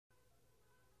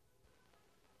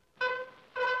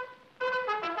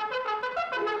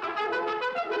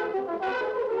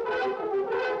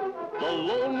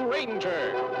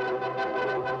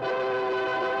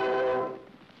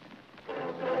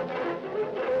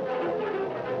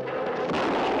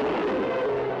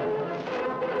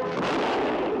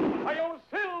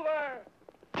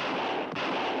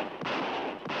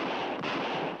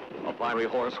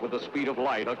cavalry horse with the speed of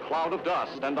light, a cloud of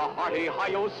dust, and a hearty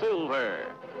hi-yo silver.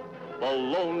 The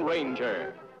Lone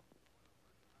Ranger.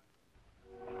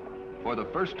 For the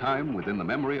first time within the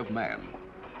memory of man,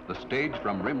 the stage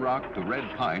from Rimrock to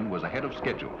Red Pine was ahead of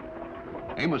schedule.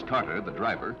 Amos Carter, the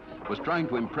driver, was trying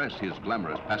to impress his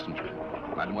glamorous passenger,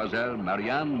 Mademoiselle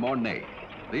Marianne Mornay,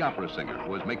 the opera singer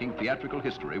who was making theatrical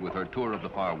history with her tour of the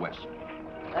Far West.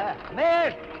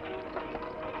 Miss!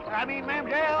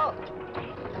 Mademoiselle!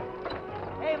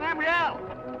 Hey, Mademoiselle!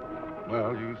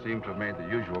 Well, you seem to have made the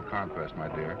usual conquest, my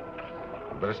dear.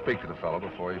 You better speak to the fellow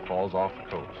before he falls off the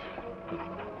coach.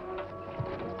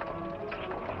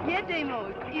 Yes,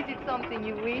 Amos. Is it something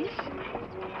you wish?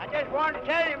 I just wanted to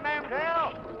tell you,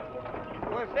 Mademoiselle,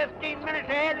 we're 15 minutes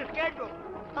ahead of schedule.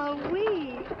 Ah,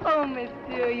 oui. Oh,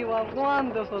 monsieur, you are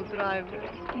wonderful driver.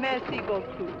 Merci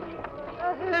beaucoup.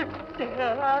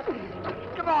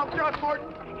 Come on,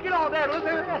 Throckmorton. Get on there,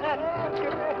 Luther.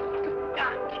 Get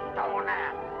on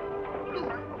now.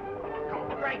 Come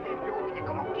on, right there, George.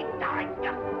 Come on, get down.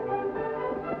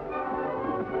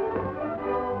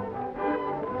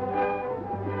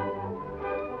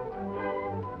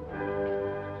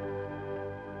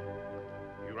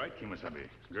 Kemo Sabe.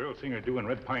 Girl singer due in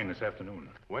Red Pine this afternoon.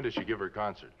 When does she give her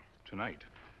concert? Tonight.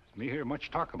 Me hear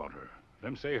much talk about her.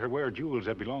 Them say her wear jewels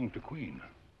that belong to Queen.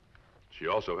 She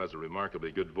also has a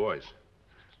remarkably good voice,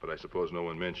 but I suppose no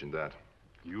one mentioned that.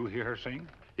 You hear her sing?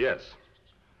 Yes.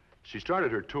 She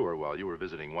started her tour while you were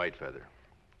visiting Whitefeather.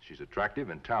 She's attractive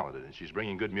and talented, and she's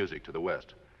bringing good music to the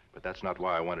West. But that's not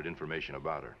why I wanted information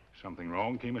about her. Something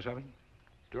wrong, Kemo Sabe?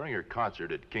 During her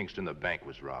concert at Kingston, the bank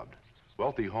was robbed.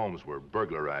 Wealthy homes were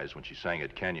burglarized when she sang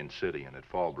at Canyon City and at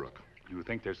Fallbrook. You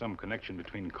think there's some connection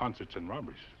between concerts and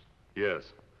robberies? Yes.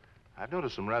 I've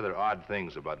noticed some rather odd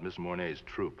things about Miss Mornay's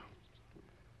troupe.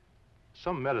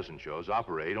 Some medicine shows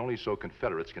operate only so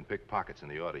Confederates can pick pockets in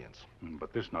the audience.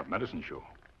 But this not medicine show.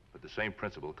 But the same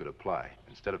principle could apply.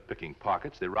 Instead of picking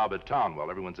pockets, they rob a town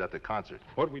while everyone's at the concert.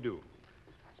 What we do?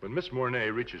 When Miss Mornay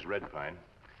reaches Red Pine,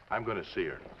 I'm going to see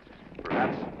her.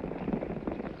 Perhaps...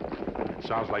 It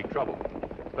sounds like trouble.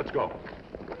 Let's go.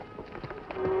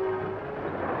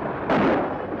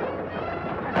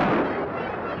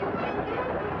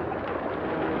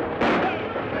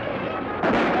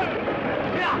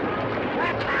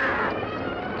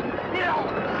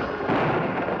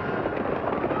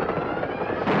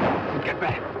 Get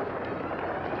back.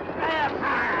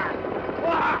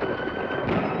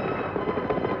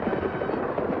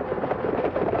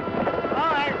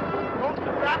 All right. Don't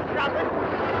stop it.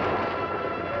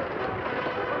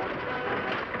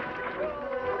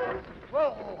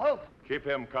 Whoa. Keep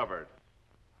him covered.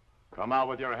 Come out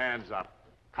with your hands up.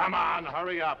 Come on,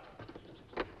 hurry up.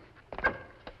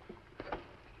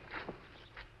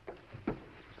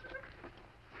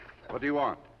 What do you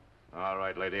want? All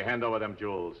right, lady, hand over them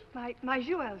jewels. My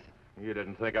jewels. You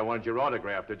didn't think I wanted your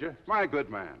autograph, did you? My good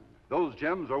man, those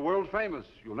gems are world famous.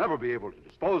 You'll never be able to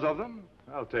dispose of them.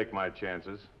 I'll take my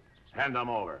chances. Hand them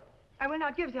over. I will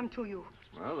not give them to you.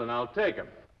 Well, then I'll take them.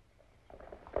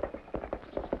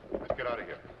 Let's get out of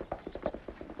here.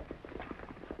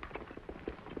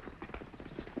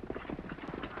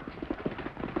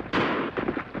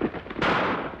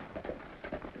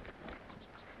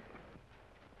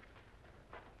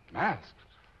 Masked?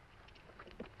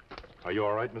 Are you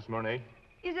all right, Miss Mornay?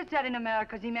 Is it that in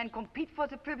America the men compete for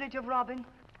the privilege of robbing?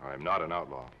 I'm not an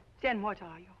outlaw. Then what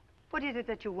are you? What is it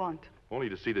that you want? Only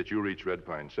to see that you reach Red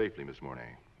Pine safely, Miss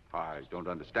Mornay. I don't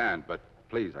understand, but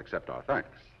please accept our thanks.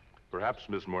 Perhaps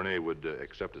Miss Mornay would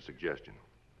accept a suggestion.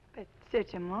 But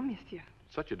certainement, monsieur.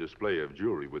 Such a display of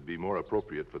jewelry would be more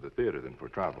appropriate for the theater than for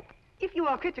travel. If you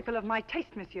are critical of my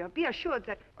taste, monsieur, be assured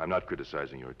that... I'm not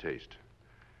criticizing your taste.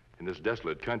 In this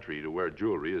desolate country, to wear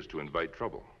jewelry is to invite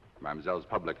trouble. Mademoiselle's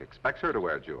public expects her to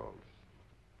wear jewels.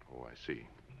 Oh, I see.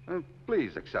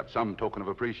 Please accept some token of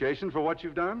appreciation for what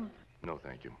you've done. No,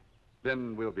 thank you.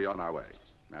 Then we'll be on our way.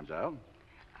 Mademoiselle?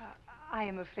 I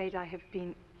am afraid I have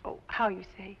been, how you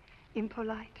say,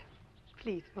 impolite.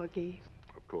 Please forgive.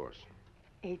 Of course.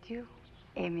 Adieu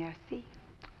et merci.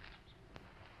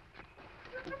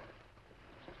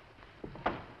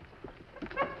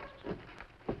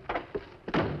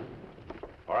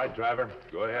 All right, driver,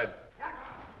 go ahead.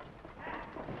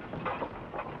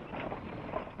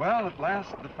 Well, at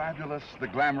last, the fabulous, the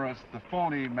glamorous, the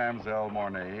phony Mademoiselle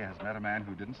Mornay has met a man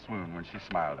who didn't swoon when she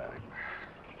smiled at him.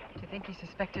 Do you think he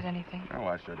suspected anything? Oh,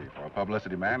 why should he? For a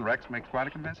publicity man, Rex makes quite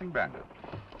a convincing bandit.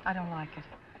 I don't like it.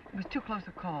 It was too close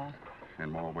a call.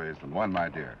 In more ways than one, my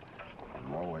dear. In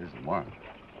more ways than one.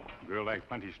 Girl acts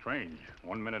plenty strange.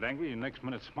 1 minute angry, and next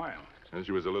minute smile. And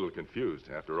she was a little confused.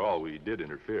 After all, we did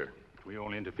interfere. We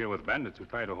only interfere with bandits who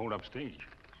try to hold up stage.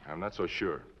 I'm not so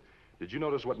sure. Did you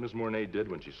notice what Miss Mornay did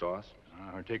when she saw us?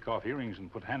 Her take off earrings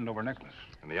and put hand over necklace.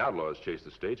 And the outlaws chased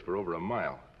the stage for over a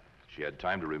mile. She had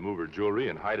time to remove her jewelry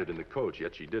and hide it in the coach,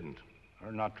 yet she didn't.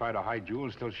 Her not try to hide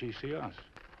jewels till she see us.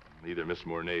 Either Miss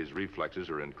Mornay's reflexes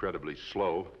are incredibly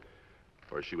slow,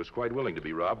 or she was quite willing to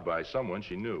be robbed by someone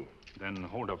she knew. Then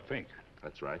hold up fake.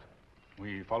 That's right.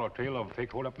 We follow trail of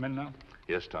fake hold up men now?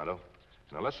 Yes, Tonto.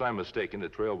 And unless I'm mistaken, the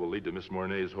trail will lead to Miss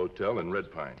Mornay's hotel in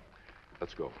Red Pine.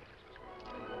 Let's go.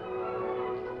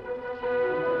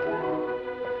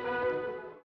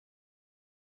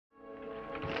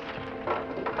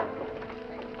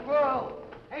 Whoa!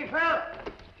 Hey, Sheriff!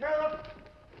 Sheriff!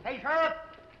 Hey, Sheriff!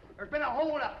 There's been a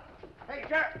holdup. Hey,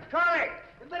 Sheriff! Charlie!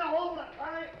 There's been a holdup,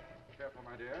 Charlie! Careful,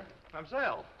 my dear.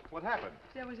 Mademoiselle, what happened?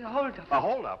 There was a holdup. A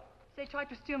holdup? They tried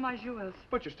to steal my jewels.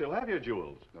 But you still have your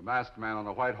jewels. The masked man on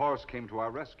the white horse came to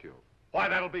our rescue. Why,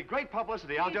 that'll be great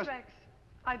publicity. I'll Please, just... Rex,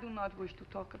 I do not wish to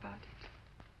talk about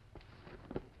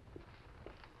it.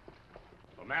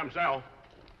 Well, Mademoiselle,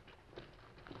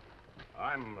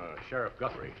 I'm Sheriff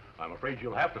Guthrie. I'm afraid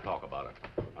you'll have to talk about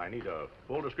it. I need a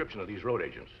full description of these road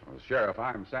agents. Well, Sheriff,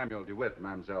 I'm Samuel DeWitt,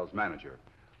 Mademoiselle's manager.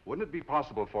 Wouldn't it be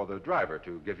possible for the driver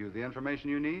to give you the information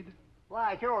you need?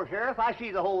 Why, sure, Sheriff. I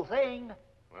see the whole thing.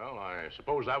 Well, I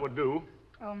suppose that would do,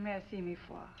 Oh, merci, mi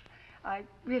foi. I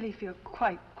really feel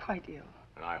quite ill.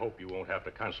 and I hope you won't have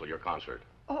to cancel your concert.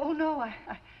 Oh, no,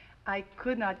 I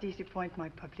could not disappoint my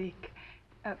public.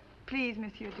 Please,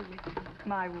 Monsieur DeWitt,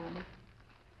 my room.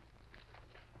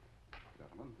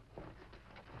 Gentlemen.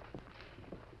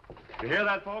 You hear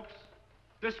that, folks?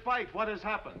 Despite what has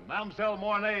happened, Mademoiselle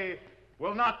Mornay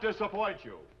will not disappoint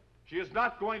you. She is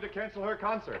not going to cancel her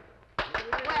concert.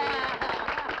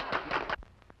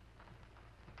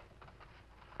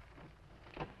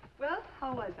 Well,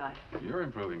 how was I? You're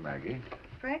improving, Maggie.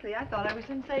 Frankly, I thought I was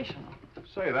sensational.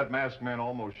 Say, that masked man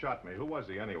almost shot me. Who was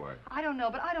he, anyway? I don't know,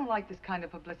 but I don't like this kind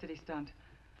of publicity stunt.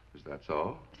 Is that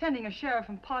so? Sending a sheriff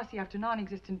and posse after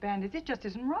non-existent bandits, it just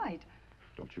isn't right.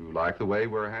 Don't you like the way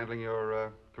we're handling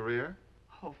your career?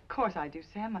 Oh, of course I do,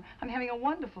 Sam. I'm having a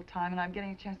wonderful time, and I'm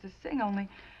getting a chance to sing, only...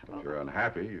 If you're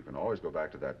unhappy, you can always go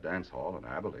back to that dance hall in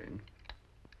Abilene.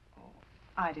 Oh,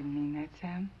 I didn't mean that,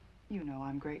 Sam. You know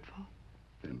I'm grateful.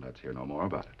 Then let's hear no more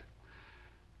about it.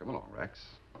 Come along, Rex.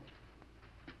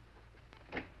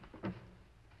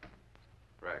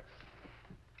 Rex.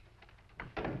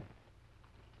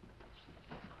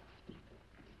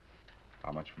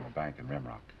 How much from a bank in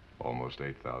Rimrock? Almost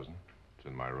 8,000. It's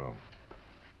in my room.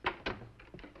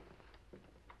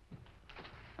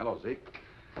 Hello, Zeke.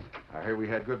 I hear we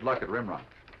had good luck at Rimrock.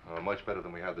 Much better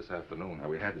than we had this afternoon. Now,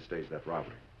 we had to stage that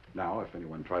robbery. Now, if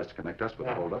anyone tries to connect us with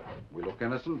the holdup, we look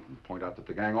innocent and point out that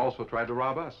the gang also tried to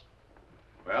rob us.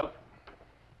 Well,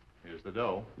 here's the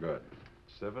dough. Good.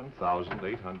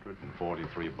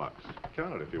 $7,843.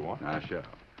 Count it if you want. I shall.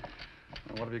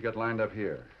 Well, what have you got lined up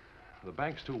here? The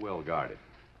bank's too well guarded.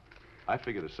 I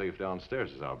figure the safe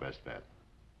downstairs is our best bet.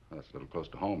 That's a little close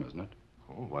to home, isn't it?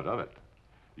 Oh, what of it?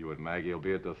 You and Maggie will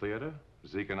be at the theater.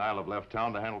 Zeke and I'll have left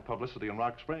town to handle publicity in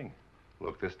Rock Spring.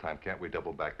 Look, this time, can't we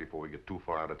double back before we get too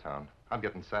far out of town? I'm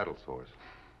getting saddle sores.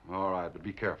 All right, but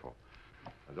be careful.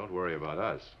 Now, don't worry about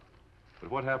us. But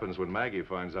what happens when Maggie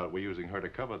finds out we're using her to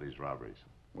cover these robberies?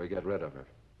 We get rid of her.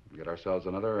 We get ourselves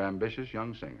another ambitious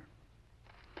young singer.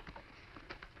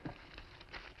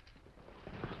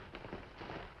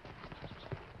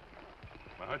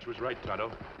 My hunch was right,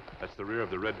 Tonto. That's the rear of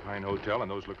the Red Pine Hotel,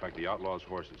 and those look like the outlaws'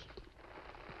 horses.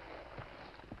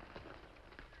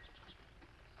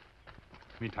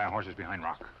 Me tie horses behind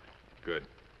rock. Good.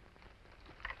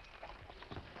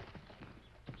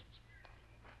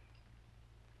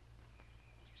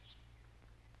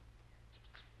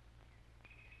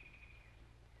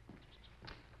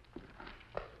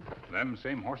 Them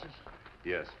same horses?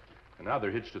 Yes. And now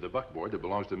they're hitched to the buckboard that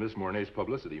belongs to Miss Mornay's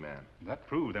publicity man. That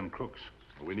proved them crooks.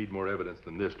 Well, we need more evidence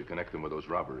than this to connect them with those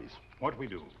robberies. What we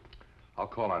do? I'll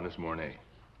call on Miss Mornay.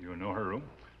 You know her room?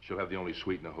 She'll have the only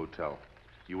suite in the hotel.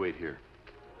 You wait here.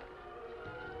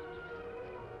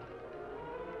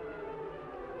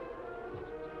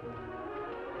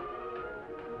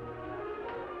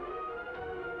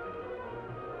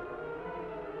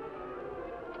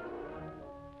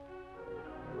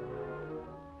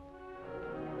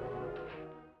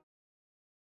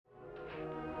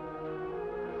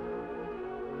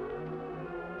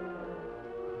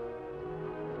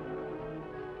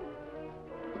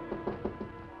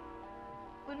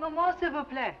 Moment, s'il vous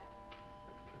plaît.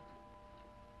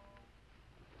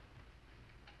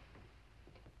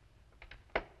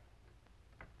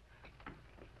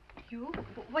 You?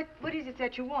 What is it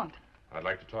that you want? I'd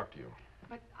like to talk to you.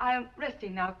 But I am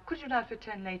resting now. Could you not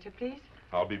return later, please?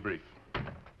 I'll be brief.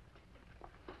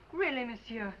 Really,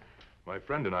 monsieur? My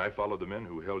friend and I followed the men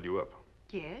who held you up.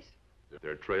 Yes?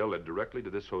 Their trail led directly to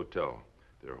this hotel.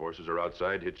 Their horses are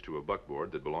outside, hitched to a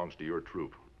buckboard that belongs to your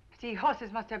troop. The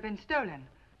horses must have been stolen.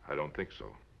 I don't think so.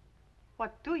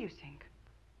 What do you think?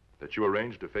 That you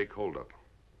arranged a fake holdup.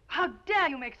 How dare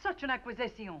you make such an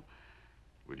accusation?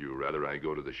 Would you rather I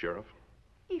go to the sheriff?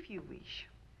 If you wish.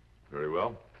 Very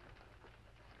well.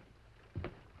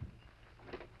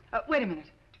 Wait a minute.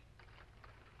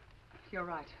 You're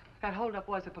right. That holdup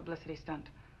was a publicity stunt.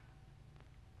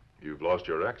 You've lost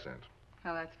your accent.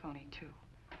 Well, that's phony, too.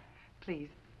 Please,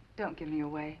 don't give me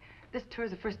away. This tour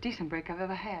is the first decent break I've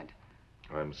ever had.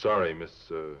 I'm sorry, Miss...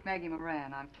 Maggie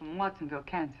Moran. I'm from Watsonville,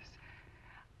 Kansas.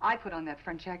 I put on that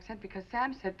French accent because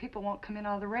Sam said people won't come in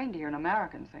out of the reindeer, an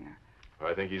American singer.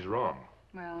 I think he's wrong.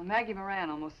 Well, Maggie Moran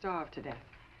almost starved to death.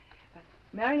 But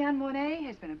Marianne Monet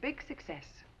has been a big success.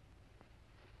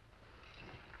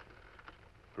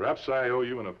 Perhaps I owe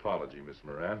you an apology, Miss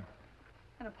Moran.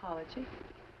 An apology?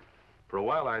 For a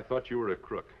while, I thought you were a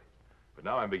crook. But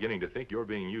now I'm beginning to think you're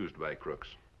being used by crooks.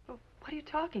 Well, what are you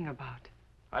talking about?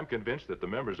 I'm convinced that the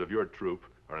members of your troop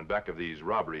are in back of these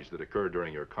robberies that occur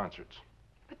during your concerts.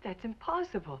 But that's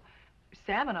impossible.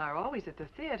 Sam and I are always at the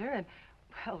theater, and,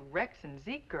 well, Rex and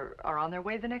Zeke are on their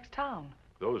way to the next town.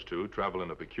 Those two travel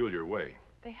in a peculiar way.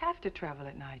 They have to travel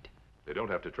at night. They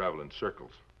don't have to travel in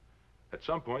circles. At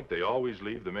some point, they always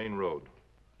leave the main road.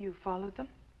 You followed them?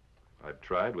 I've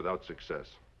tried without success.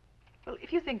 Well,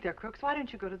 if you think they're crooks, why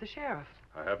don't you go to the sheriff?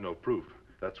 I have no proof.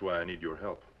 That's why I need your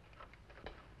help.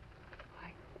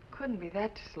 I couldn't be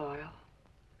that disloyal.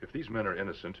 If these men are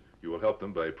innocent, you will help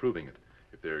them by proving it.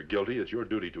 If they're guilty, it's your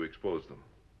duty to expose them.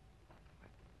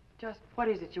 Just what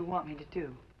is it you want me to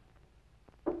do?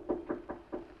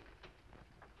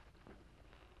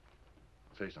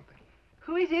 Say something.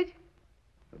 Who is it?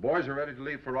 The boys are ready to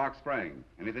leave for Rock Spring.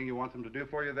 Anything you want them to do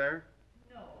for you there?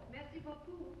 No. Merci beaucoup.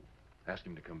 Ask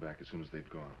him to come back as soon as they've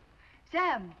gone.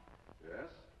 Sam. Yes?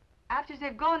 After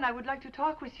they've gone, I would like to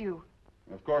talk with you.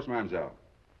 Of course, Mademoiselle.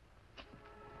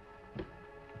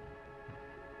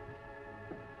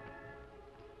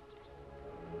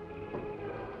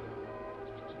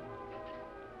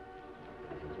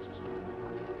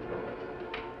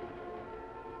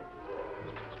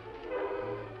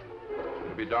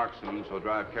 It'll be dark soon, so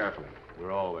drive carefully.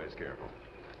 We're always careful.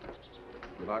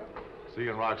 Good luck. See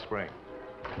you in Rock Spring.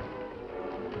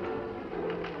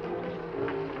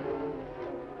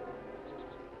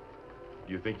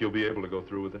 Do you think you'll be able to go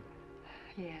through with it?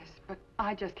 Yes, but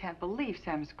I just can't believe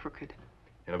Sam's crooked.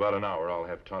 In about an hour, I'll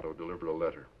have Tonto deliver a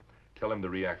letter. Tell him the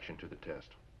reaction to the test.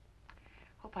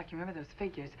 Hope I can remember those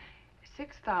figures.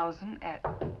 6,000 at...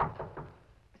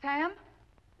 Sam?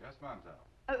 Yes, Mademoiselle.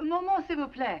 Un moment, s'il vous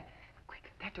plaît. Quick,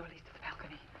 that door leads to the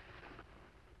balcony.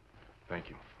 Thank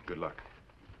you. Good luck.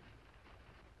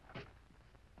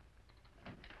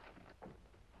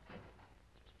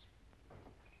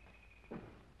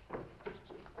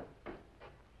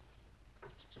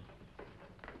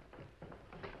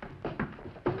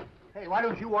 Hey, why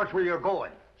don't you watch where you're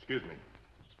going? Excuse me.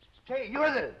 Say,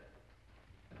 you're the...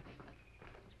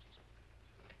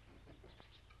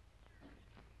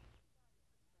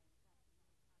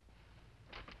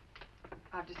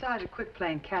 I've decided to quit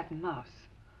playing cat and mouse.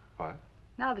 What?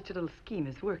 Now that your little scheme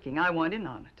is working, I want in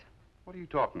on it. What are you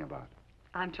talking about?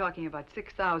 I'm talking about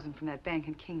 6,000 from that bank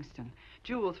in Kingston,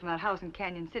 jewels from that house in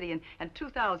Canyon City, and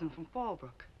 2,000 from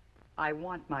Fallbrook. I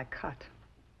want my cut.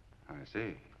 I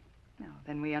see. Now,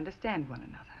 then we understand one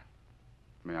another.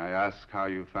 May I ask how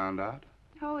you found out?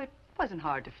 Oh, it wasn't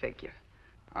hard to figure.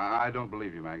 I don't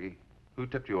believe you, Maggie. Who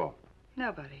tipped you off?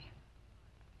 Nobody.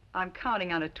 I'm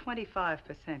counting on a 25%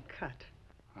 cut.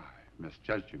 I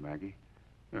misjudged you, Maggie.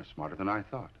 You're smarter than I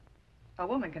thought. A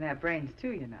woman can have brains,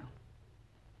 too, you know.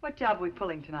 What job are we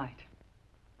pulling tonight?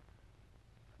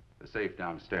 The safe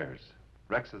downstairs.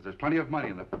 Rex says there's plenty of money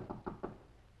in the...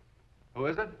 Who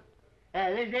is it?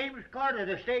 This is James Carter,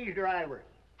 the stage driver.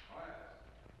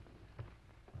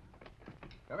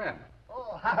 Come in.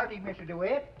 Oh, howdy, Mr.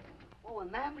 DeWitt. Oh,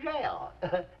 and Mademoiselle.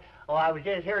 Oh, I was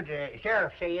just heard the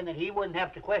sheriff saying that he wouldn't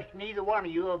have to question either one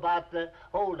of you about the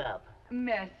holdup.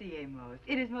 Merci, Amos.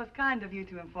 It is most kind of you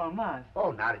to inform us.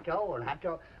 Oh, not at all, not at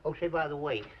all. Oh, say, by the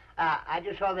way, I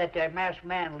just saw that masked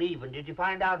man leaving. Did you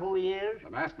find out who he is? The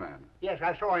masked man? Yes,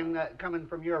 I saw him coming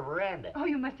from your veranda. Oh,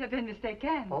 you must have been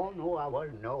mistaken. Oh, no, I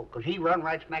wasn't, no, because he run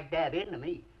right smack dab into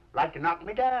me. Like to knock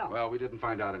me down. Well, we didn't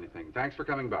find out anything. Thanks for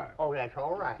coming by. Oh, that's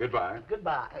all right. Goodbye.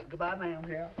 Goodbye. Goodbye,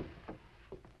 Mademoiselle.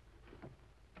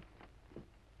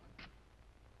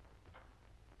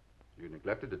 You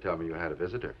neglected to tell me you had a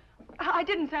visitor. I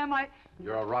didn't, Sam.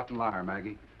 You're a rotten liar,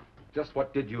 Maggie. Just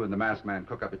what did you and the masked man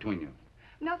cook up between you?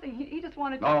 Nothing. He just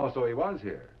wanted to... Oh, so he was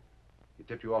here. He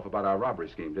tipped you off about our robbery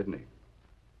scheme, didn't he?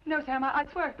 No, Sam, I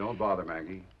swear. Don't bother,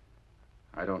 Maggie.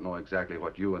 I don't know exactly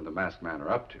what you and the masked man are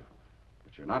up to.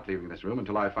 But you're not leaving this room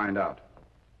until I find out.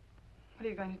 What are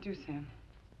you going to do, Sam?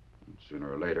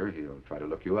 Sooner or later, he'll try to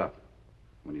look you up.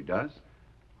 When he does,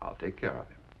 I'll take care of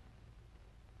him.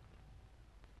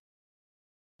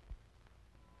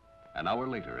 An hour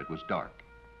later, it was dark,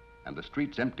 and the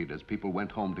streets emptied as people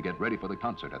went home to get ready for the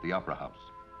concert at the Opera House.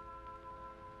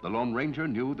 The Lone Ranger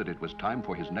knew that it was time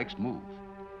for his next move.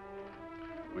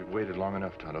 We've waited long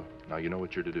enough, Tonto. Now you know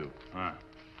what you're to do. Ah.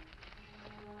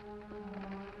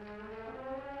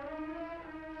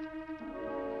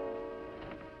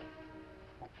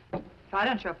 If I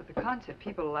don't show up at the concert,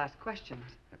 people will ask questions.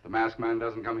 If the masked man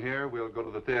doesn't come here, we'll go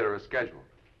to the theater as scheduled.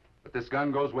 But this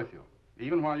gun goes with you,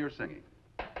 even while you're singing.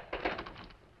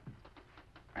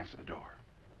 Answer the door.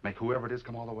 Make whoever it is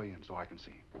come all the way in so I can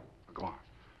see him. Now, go on.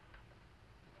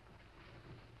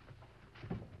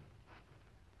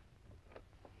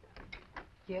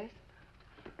 Yes?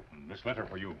 This letter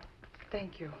for you.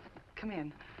 Thank you. Come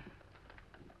in.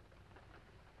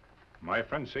 My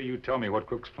friends say you tell me what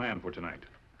Crook's plan for tonight.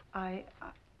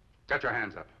 Get your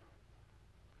hands up.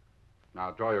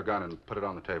 Now, draw your gun and put it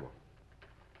on the table.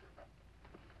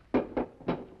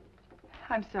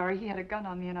 I'm sorry. He had a gun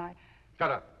on me and I... Shut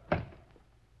up.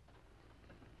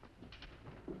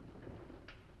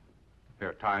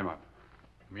 Here, tie him up.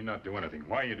 Me not do anything.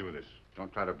 Why you do this?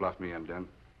 Don't try to bluff me in, Den.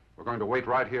 We're going to wait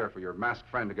right here for your masked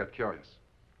friend to get curious.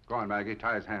 Go on, Maggie.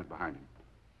 Tie his hands behind him.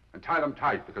 And tie them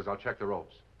tight, because I'll check the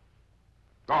ropes.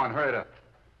 Go on, hurry it up.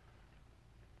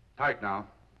 Tight now.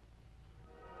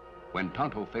 When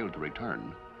Tonto failed to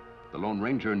return, the Lone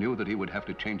Ranger knew that he would have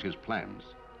to change his plans.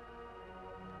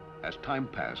 As time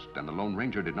passed and the Lone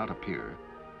Ranger did not appear,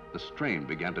 the strain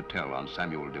began to tell on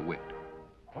Samuel DeWitt.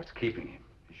 What's keeping him?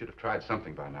 He should have tried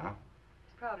something by now.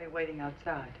 He's probably waiting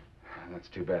outside. That's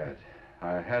too bad.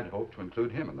 I had hoped to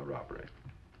include him in the robbery.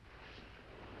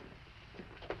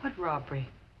 What robbery?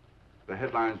 The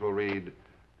headlines will read,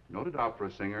 noted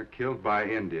opera singer killed by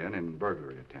Indian in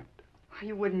burglary attempt.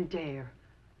 You wouldn't dare.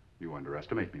 You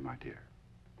underestimate me, my dear.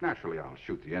 Naturally, I'll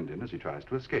shoot the Indian as he tries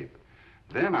to escape.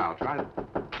 Then I'll try to...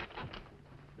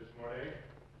 Miss Monet?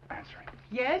 Answering.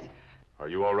 Yes? Are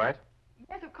you all right?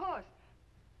 Yes, of course.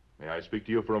 May I speak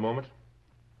to you for a moment?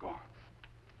 Go on.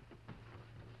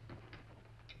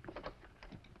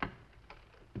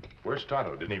 Where's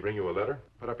Tonto? Didn't he bring you a letter?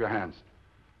 Put up your hands.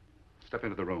 Step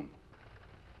into the room.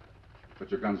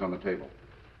 Put your guns on the table.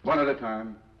 One at a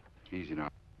time. Easy now.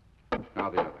 Now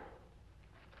the other.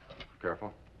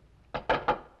 Careful.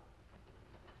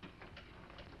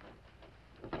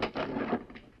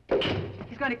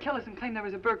 He's going to kill us and claim there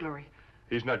was a burglary.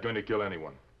 He's not going to kill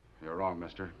anyone. You're wrong,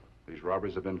 mister. These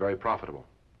robberies have been very profitable.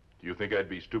 Do you think I'd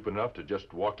be stupid enough to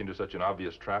just walk into such an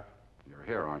obvious trap? You're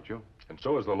here, aren't you? And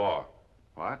so is the law.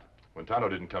 What? When Tonto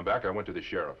didn't come back, I went to the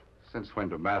sheriff. Since when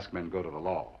do masked men go to the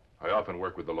law? I often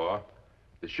work with the law.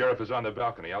 The sheriff is on the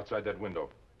balcony outside that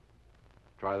window.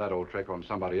 Try that old trick on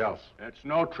somebody else. It's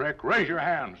no trick. Raise your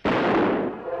hands.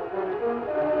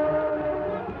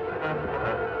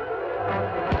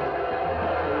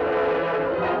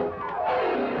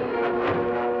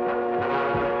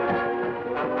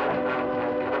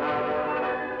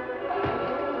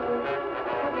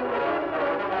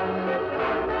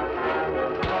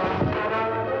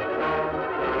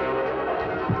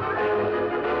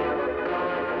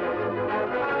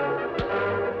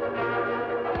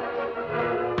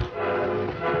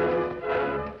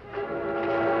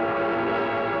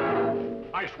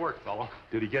 Nice work, fella.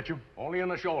 Did he get you? Only in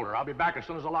the shoulder. I'll be back as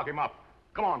soon as I lock him up.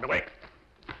 Come on, DeWitt.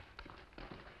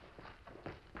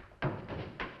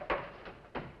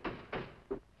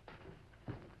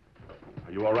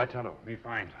 Are you all right, Tonto? Me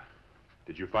fine.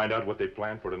 Did you find out what they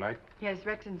planned for tonight? Yes,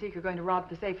 Rex and Zeke are going to rob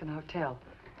the safe in the hotel.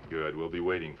 Good. We'll be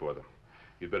waiting for them.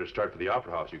 You'd better start for the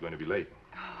Opera House. You're going to be late.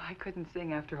 Oh, I couldn't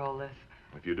sing after all this.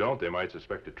 If you don't, they might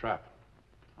suspect a trap.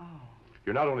 Oh.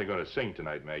 You're not only going to sing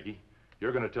tonight, Maggie.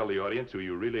 You're going to tell the audience who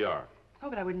you really are. Oh,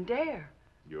 but I wouldn't dare.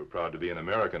 You're proud to be an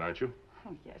American, aren't you?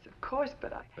 Oh, yes, of course,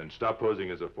 but I... Then stop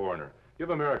posing as a foreigner. Give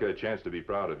America a chance to be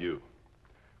proud of you.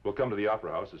 We'll come to the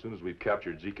Opera House as soon as we've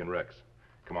captured Zeke and Rex.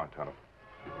 Come on, Tonto.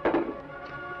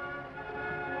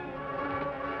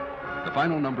 The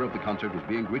final number of the concert was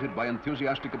being greeted by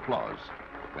enthusiastic applause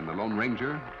when the Lone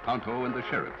Ranger, Tonto, and the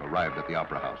sheriff arrived at the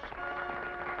Opera House.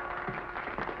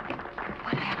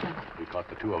 What happened? We caught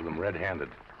the two of them red-handed.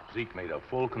 Zeke made a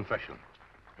full confession.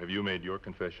 Have you made your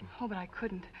confession? Oh, but I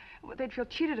couldn't. Well, they'd feel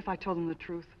cheated if I told them the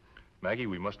truth. Maggie,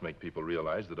 we must make people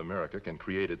realize that America can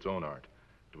create its own art.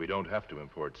 We don't have to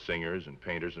import singers and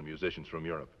painters and musicians from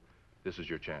Europe. This is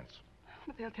your chance.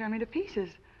 But they'll tear me to pieces.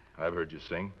 I've heard you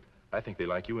sing. I think they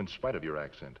like you in spite of your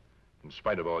accent, in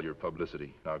spite of all your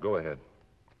publicity. Now, go ahead.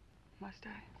 Must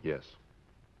I? Yes.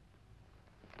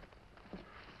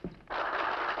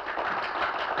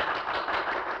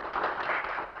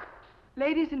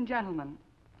 Ladies and gentlemen,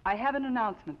 I have an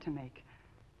announcement to make.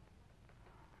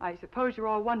 I suppose you're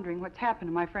all wondering what's happened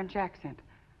to my French accent.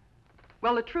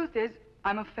 Well, the truth is,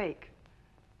 I'm a fake.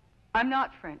 I'm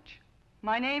not French.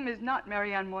 My name is not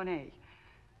Marianne Monet.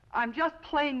 I'm just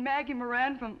plain Maggie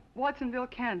Moran from Watsonville,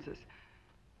 Kansas.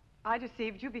 I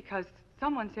deceived you because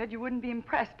someone said you wouldn't be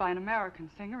impressed by an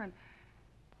American singer, and,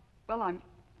 well, I'm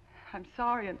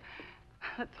sorry, and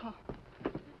that's all.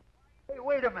 Hey,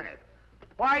 wait a minute.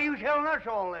 Why are you telling us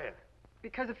all this?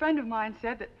 Because a friend of mine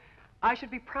said that I should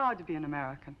be proud to be an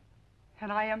American.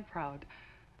 And I am proud.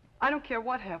 I don't care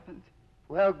what happens.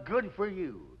 Well, good for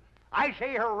you. I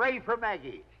say hooray for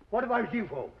Maggie. What about you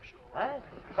folks? Huh?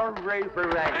 Hooray for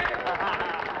Maggie.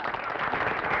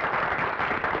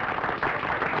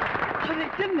 Oh, they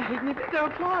didn't hate me. They're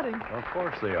applauding. Of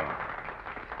course they are.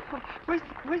 Oh,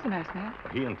 where's the masked man?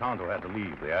 He and Tonto had to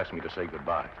leave. They asked me to say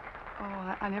goodbye.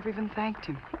 Oh, I never even thanked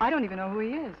him. I don't even know who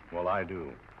he is. Well, I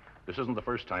do. This isn't the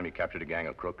first time he captured a gang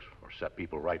of crooks or set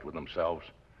people right with themselves.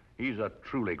 He's a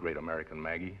truly great American,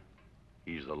 Maggie.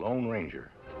 He's the Lone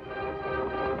Ranger.